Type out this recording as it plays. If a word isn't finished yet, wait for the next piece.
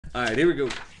All right, here we go.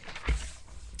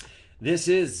 This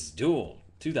is Duel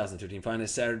 2013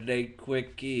 Finest Saturday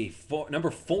Quickie number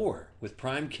 4 with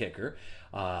Prime Kicker.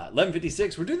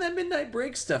 11:56. We're doing that midnight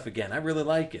break stuff again. I really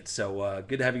like it. So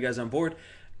good to have you guys on board.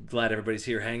 Glad everybody's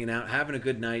here hanging out, having a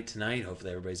good night tonight.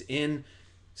 Hopefully everybody's in,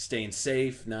 staying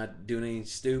safe, not doing anything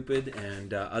stupid,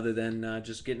 and other than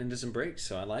just getting into some breaks.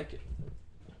 So I like it.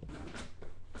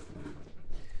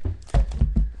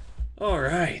 All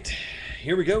right,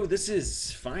 here we go. This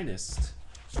is Finest.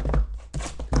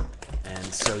 And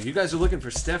so you guys are looking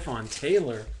for Stephon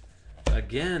Taylor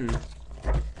again,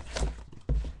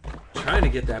 trying to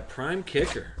get that prime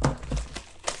kicker.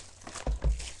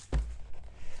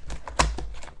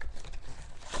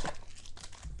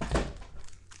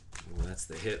 Well, that's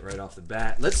the hit right off the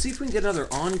bat. Let's see if we can get another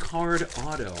on-card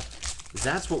auto.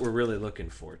 That's what we're really looking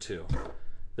for, too.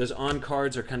 Those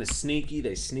on-cards are kind of sneaky.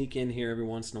 They sneak in here every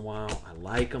once in a while. I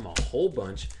like them a whole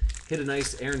bunch. Hit a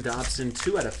nice Aaron Dobson,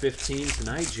 2 out of 15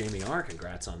 tonight. Jamie R,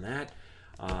 congrats on that.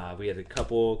 We had a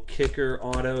couple kicker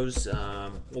autos.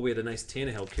 Well, we had a nice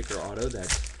Tannehill kicker auto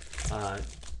that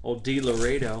old D.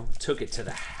 Laredo took it to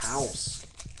the house.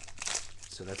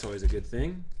 So that's always a good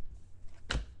thing.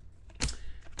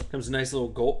 Comes a nice little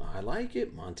gold. I like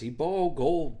it. Monty Ball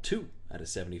gold, 2 out of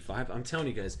 75. I'm telling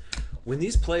you guys, when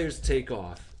these players take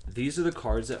off, these are the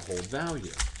cards that hold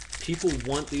value. People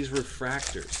want these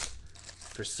refractors.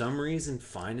 For some reason,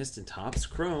 Finest and Topps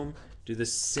Chrome do the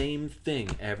same thing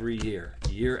every year,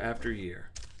 year after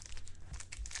year.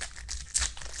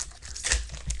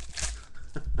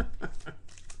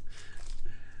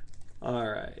 All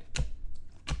right.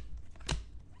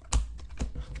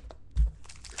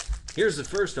 Here's the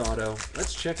first auto.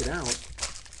 Let's check it out.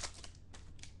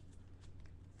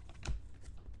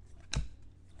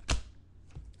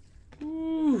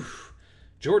 Ooh,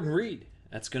 Jordan Reed.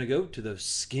 That's going to go to the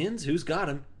Skins. Who's got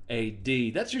him?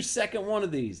 AD. That's your second one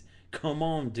of these. Come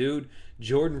on, dude.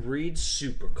 Jordan Reed,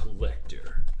 Super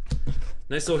Collector.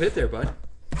 Nice little hit there, bud.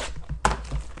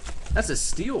 That's a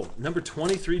steal. Number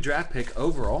 23 draft pick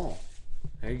overall.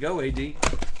 There you go, AD.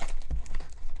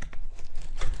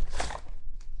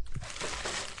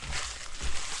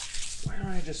 Why don't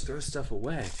I just throw stuff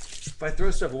away? If I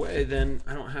throw stuff away, then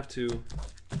I don't have to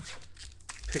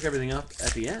pick everything up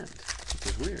at the end, which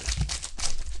is weird.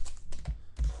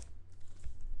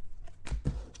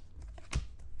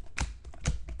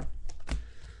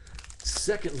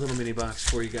 Second little mini box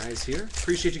for you guys here.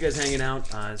 Appreciate you guys hanging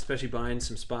out, especially buying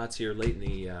some spots here late in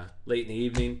the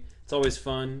evening. It's always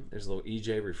fun. There's a little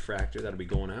EJ refractor that'll be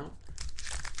going out.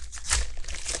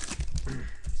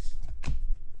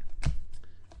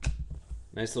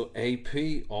 Nice little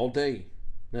AP all day.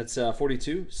 That's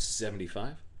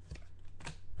 42.75.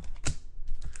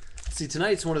 See,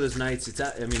 tonight's one of those nights.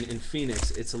 I mean, in Phoenix,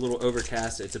 it's a little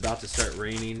overcast. It's about to start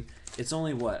raining. It's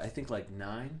only what, I think like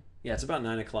 9. Yeah, it's about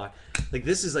 9 o'clock. Like,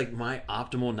 this is like my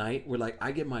optimal night where like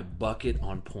I get my bucket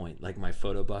on point, like my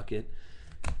photo bucket,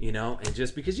 you know. And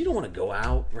just because you don't want to go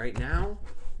out right now,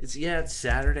 it's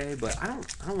Saturday, but I don't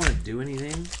want to do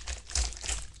anything,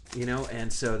 you know.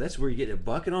 And so that's where you get a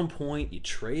bucket on point. You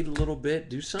trade a little bit,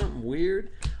 do something weird.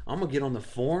 I'm gonna get on the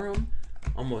forum.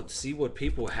 I'm gonna see what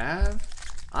people have.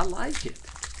 I like it.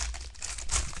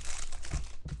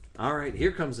 All right,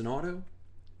 here comes an auto.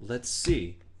 Let's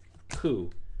see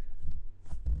who.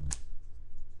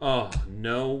 Oh,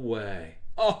 no way.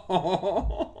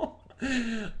 Oh,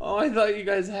 oh, I thought you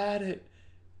guys had it.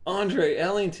 Andre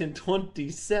Ellington,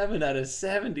 27 out of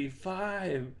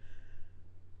 75.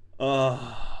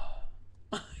 Oh,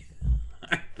 I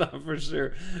thought for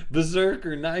sure.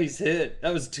 Berserker, nice hit.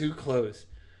 That was too close.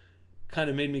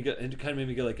 Kind of made me go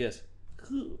like this.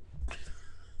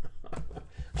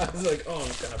 I was like, oh,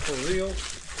 God, for real?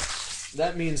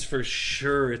 That means for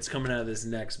sure it's coming out of this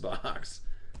next box.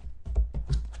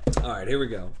 All right, here we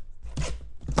go.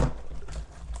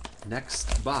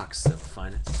 Next box of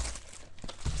Finest.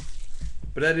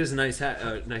 But that is a nice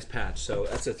nice patch. So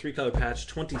that's a 3-color patch,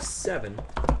 27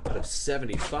 out of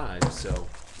 75. So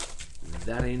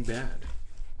that ain't bad.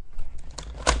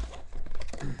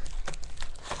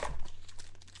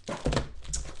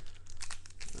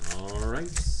 All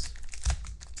right.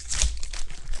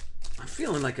 I'm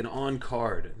feeling like an on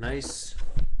card. Nice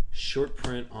short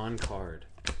print on card.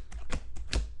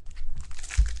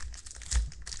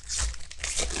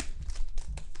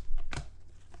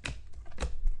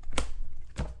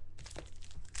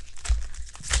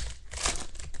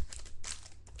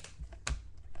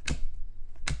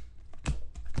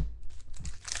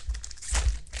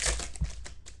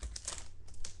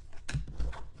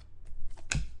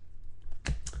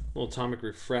 Little atomic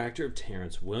refractor of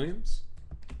Terrence Williams.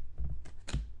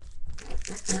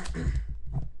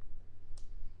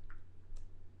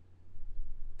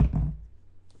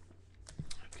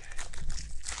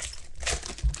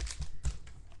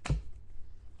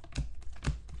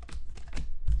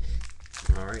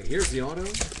 All right, here's the auto.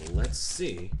 Let's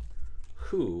see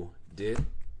who did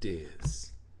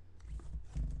Diz.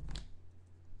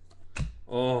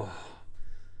 Oh,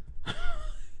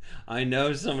 I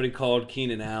know somebody called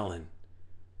Keenan Allen.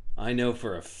 I know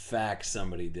for a fact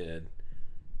somebody did.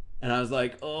 And I was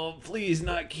like, oh, please,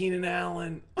 not Keenan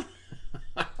Allen.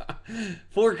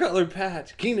 4-color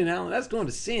patch. Keenan Allen, that's going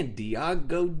to San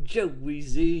Diego Joey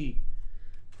Z.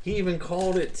 He even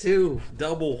called it too.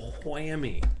 Double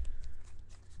whammy.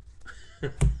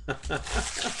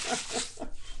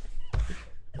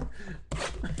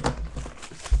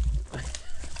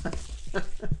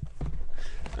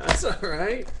 That's all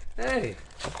right. Hey,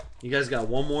 you guys got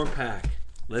one more pack.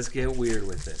 Let's get weird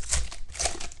with it.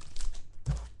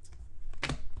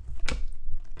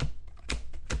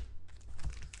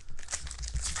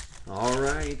 All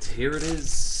right, here it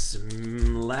is.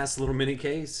 Last little mini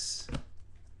case.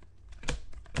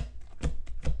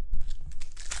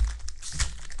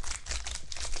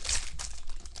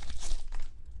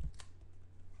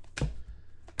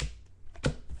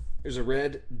 Here's a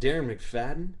red Darren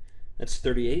McFadden. That's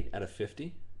 38 out of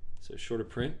 50. So shorter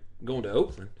print. Going to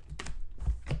Oakland.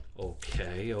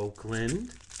 Okay,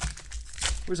 Oakland.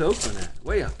 Where's Oakland at?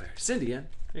 Way up there. Cindy, there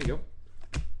you go.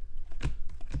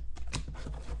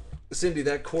 Cindy,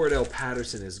 that Cordell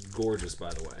Patterson is gorgeous,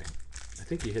 by the way. I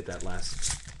think you hit that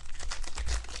last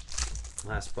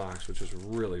box, which was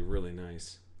really, really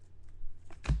nice.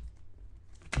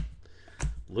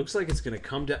 Looks like it's going to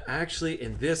come to... Actually,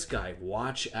 in this guy,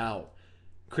 watch out.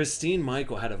 Christine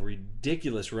Michael had a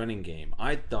ridiculous running game.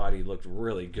 I thought he looked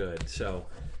really good. So,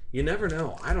 you never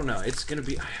know. I don't know. It's going to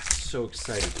be... I'm so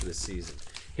excited for this season.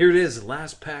 Here it is.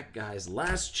 Last pack, guys.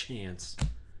 Last chance.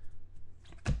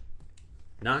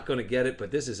 Not going to get it,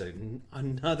 but this is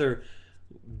another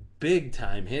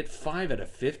big-time hit. 5 out of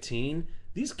 15.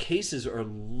 These cases are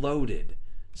loaded.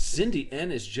 Cindy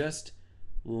N is just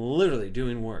literally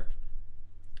doing work.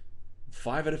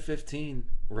 5 out of 15.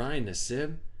 Ryan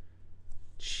Nassib.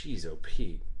 Jeez, oh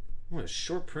Pete. What a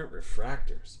short print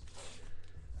refractors.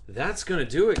 That's going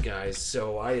to do it, guys.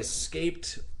 So I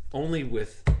escaped only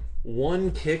with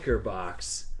one kicker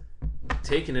box,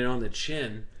 taking it on the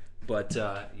chin. But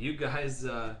you guys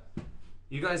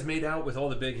made out with all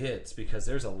the big hits, because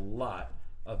there's a lot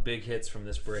of big hits from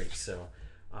this break. So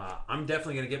I'm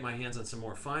definitely going to get my hands on some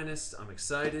more Finest. I'm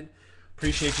excited.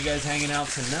 Appreciate you guys hanging out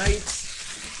tonight.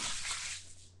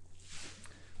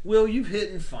 Will, you've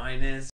hit in Finest.